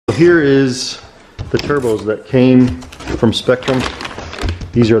Here is the turbos that came from Spectrum.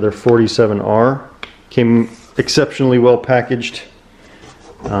 These are their 47R. Came exceptionally well packaged.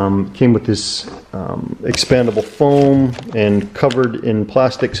 Came with this expandable foam and covered in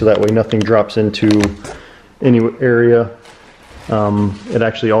plastic so that way nothing drops into any area. It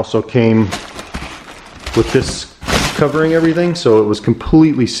actually also came with this covering everything, so it was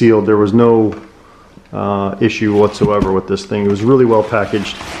completely sealed. There was no issue whatsoever with this thing. It was really well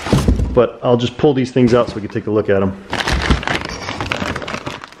packaged. But I'll just pull these things out so we can take a look at them.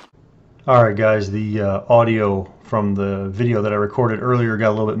 Alright guys, the audio from the video that I recorded earlier got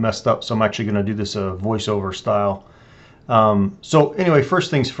a little bit messed up, so I'm actually going to do this voiceover style. So anyway, first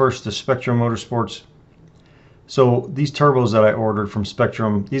things first, the Spectrum Motorsports. So these turbos that I ordered from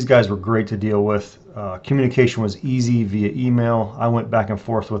Spectrum, these guys were great to deal with. Communication was easy via email. I went back and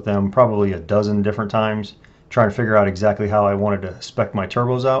forth with them probably a dozen different times trying to figure out exactly how I wanted to spec my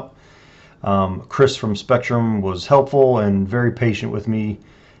turbos out. Chris from Spectrum was helpful and very patient with me.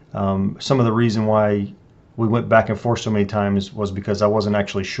 Some of the reason why we went back and forth so many times was because I wasn't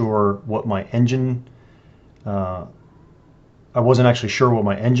actually sure what my engine build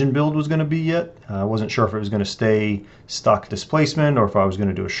was going to be yet. I wasn't sure if it was going to stay stock displacement or if I was going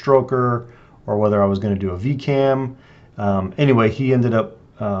to do a stroker or whether I was going to do a VCAM. Anyway, he ended up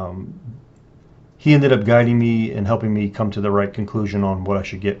guiding me and helping me come to the right conclusion on what I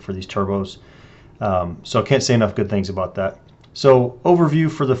should get for these turbos. So I can't say enough good things about that. So overview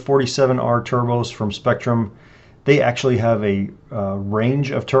for the 47R turbos from Spectrum. They actually have a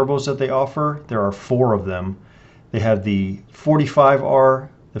range of turbos that they offer. There are 4 of them. They have the 45R,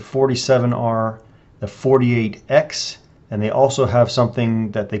 the 47R, the 48X, and they also have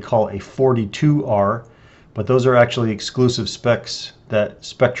something that they call a 42R, but those are actually exclusive specs that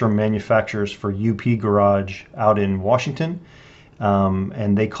Spectrum manufactures for UP Garage out in Washington.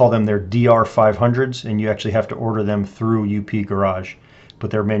 And they call them their DR500s, and you actually have to order them through UP Garage, but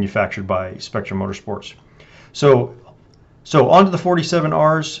they're manufactured by Spectrum Motorsports. So on to the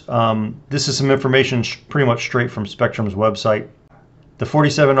 47Rs. This is some information pretty much straight from Spectrum's website. The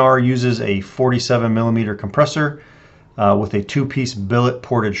 47R uses a 47mm compressor with a 2-piece billet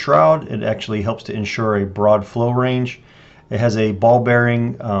ported shroud. It actually helps to ensure a broad flow range. It has a ball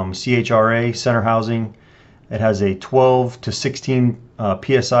bearing CHRA center housing. It has a 12 to 16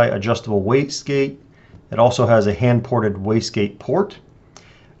 PSI adjustable wastegate. It also has a hand-ported wastegate port.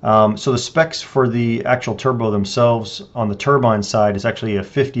 So the specs for the actual turbo themselves on the turbine side is actually a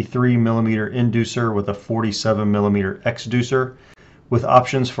 53mm inducer with a 47mm exducer with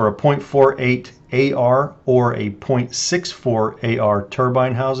options for a 0.48 AR or a 0.64 AR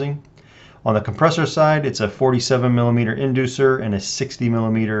turbine housing. On the compressor side, it's a 47mm inducer and a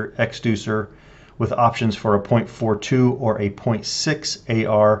 60mm exducer with options for a 0.42 or a 0.6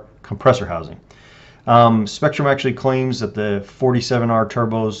 AR compressor housing. Spectrum actually claims that the 47R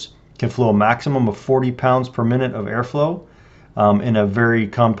turbos can flow a maximum of 40 pounds per minute of airflow in a very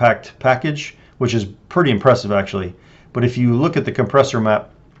compact package, which is pretty impressive actually. But if you look at the compressor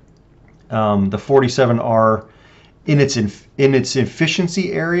map, the 47R in its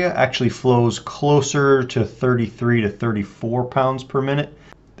efficiency area actually flows closer to 33 to 34 pounds per minute.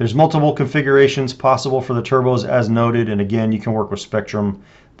 There's multiple configurations possible for the turbos as noted, and again, you can work with Spectrum.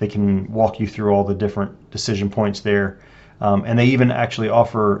 They can walk you through all the different decision points there. And they even actually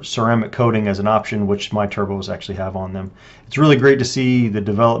offer ceramic coating as an option, which my turbos actually have on them. It's really great to see the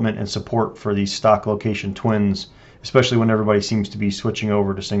development and support for these stock location twins, especially when everybody seems to be switching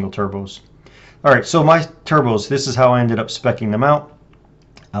over to single turbos. All right, so my turbos, this is how I ended up speccing them out.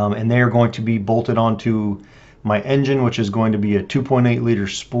 And they are going to be bolted onto my engine, which is going to be a 2.8 liter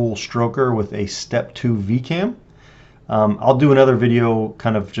spool stroker with a step 2 VCAM. I'll do another video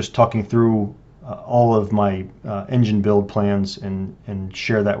kind of just talking through all of my engine build plans and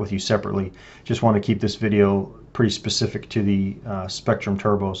share that with you separately. Just want to keep this video pretty specific to the Spectrum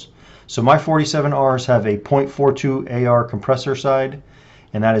turbos. So my 47Rs have a 0.42 AR compressor side,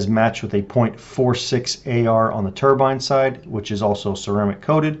 and that is matched with a 0.46 AR on the turbine side, which is also ceramic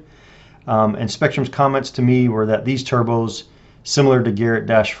coated. And Spectrum's comments to me were that these turbos, similar to Garrett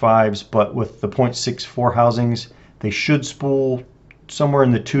Dash 5s, but with the 0.64 housings, they should spool somewhere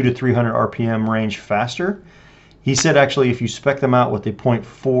in the 200 to 300 RPM range faster. He said actually if you spec them out with a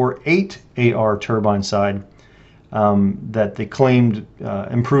 0.48 AR turbine side, that they claimed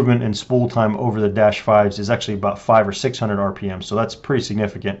improvement in spool time over the Dash 5s is actually about 500 or 600 RPM, so that's pretty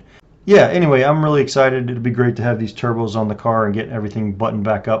significant. Yeah, anyway, I'm really excited. It'd be great to have these turbos on the car and get everything buttoned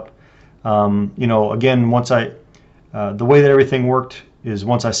back up. You know, again, once the way that everything worked is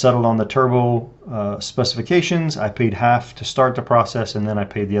once I settled on the turbo specifications, I paid half to start the process, and then I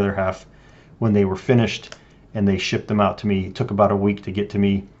paid the other half when they were finished, and they shipped them out to me. It took about a week to get to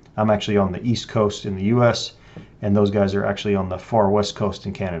me. I'm actually on the East Coast in the US, and those guys are actually on the far West Coast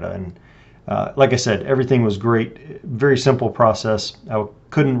in Canada. And like I said, everything was great. Very simple process. I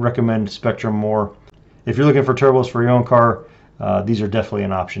couldn't recommend Spectrum more. If you're looking for turbos for your own car, these are definitely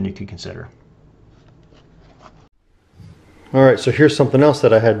an option you could consider. All right, so here's something else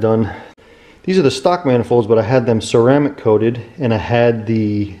that I had done. These are the stock manifolds, but I had them ceramic coated, and I had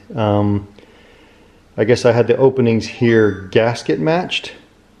the, I guess I had the openings here gasket matched.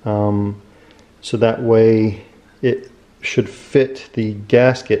 So that way it should fit the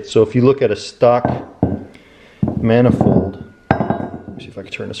gasket. So if you look at a stock manifold, let me see if I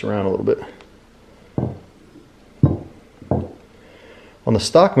can turn this around a little bit. On the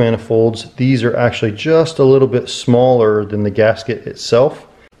stock manifolds, these are actually just a little bit smaller than the gasket itself.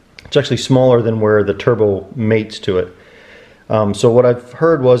 It's actually smaller than where the turbo mates to it. So what I've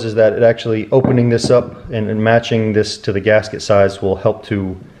heard is that it actually opening this up and matching this to the gasket size will help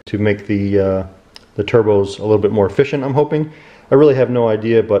to make the turbos a little bit more efficient, I'm hoping. I really have no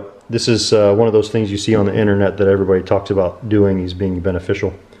idea, but this is one of those things you see on the internet that everybody talks about doing as being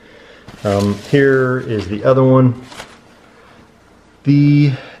beneficial. Here is the other one.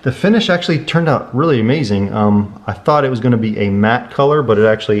 The finish actually turned out really amazing. I thought it was going to be a matte color, but it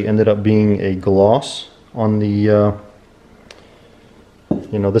actually ended up being a gloss on the,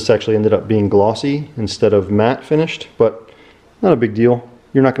 this actually ended up being glossy instead of matte finished, but not a big deal.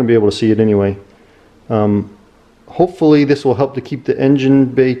 You're not going to be able to see it anyway. Hopefully this will help to keep the engine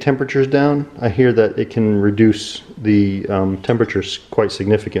bay temperatures down. I hear that it can reduce the temperatures quite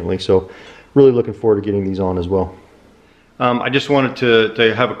significantly, so really looking forward to getting these on as well. I just wanted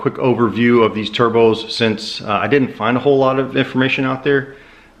to have a quick overview of these turbos since I didn't find a whole lot of information out there.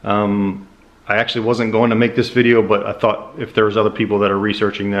 I actually wasn't going to make this video, but I thought if there was other people that are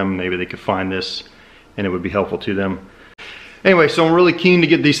researching them, maybe they could find this and it would be helpful to them. Anyway, so I'm really keen to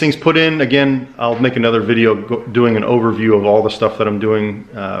get these things put in. Again, I'll make another video doing an overview of all the stuff that I'm doing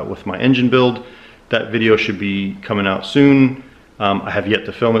with my engine build. That video should be coming out soon. I have yet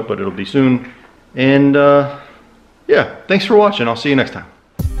to film it, but it'll be soon. And yeah, thanks for watching. I'll see you next time.